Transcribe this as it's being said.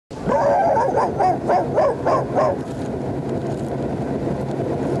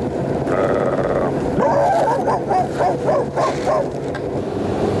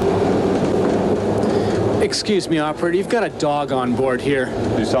Excuse me, operator, you've got a dog on board here.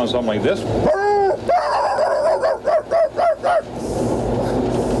 You sound something like this?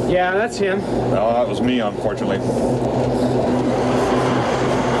 Yeah, that's him. No, that was me, unfortunately.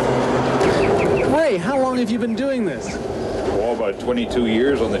 Ray, how long have you been doing this? Oh, about 22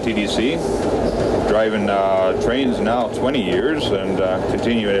 years on the TDC. Driving trains now 20 years and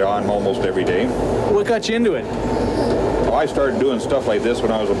continuing it on almost every day. What got you into it? Well, I started doing stuff like this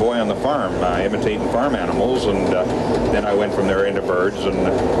when I was a boy on the farm, imitating farm animals, and then I went from there into birds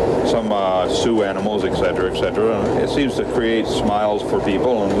and some Sioux animals, etc., etc. It seems to create smiles for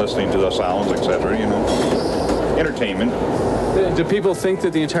people and listening to the sounds, etc., you know. Entertainment. Do people think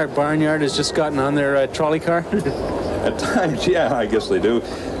that the entire barnyard has just gotten on their trolley car? At times, yeah, I guess they do.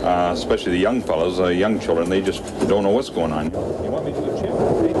 Especially the young fellows, young children, they just don't know what's going on. You want me to do a chip?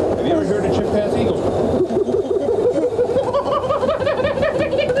 Have you ever heard a chimpanzee go?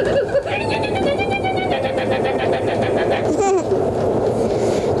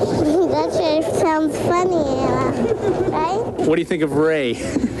 That sure sounds funny, right? What do you think of Ray?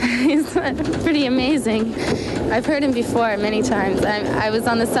 He's pretty amazing. I've heard him before many times. I was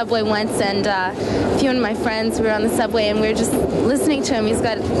on the subway once, and a few of my friends were on the subway, and we were just listening to him. He's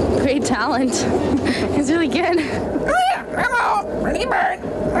got great talent. He's really good. Hello, pretty bird.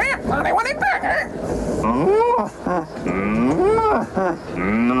 I want a burger.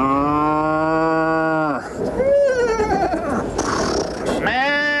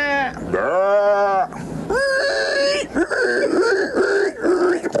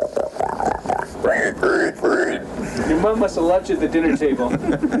 Your mom must have left you at the dinner table.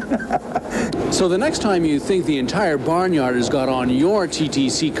 So the next time you think the entire barnyard has got on your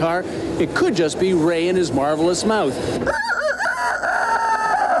TTC car, it could just be Ray and his marvelous mouth.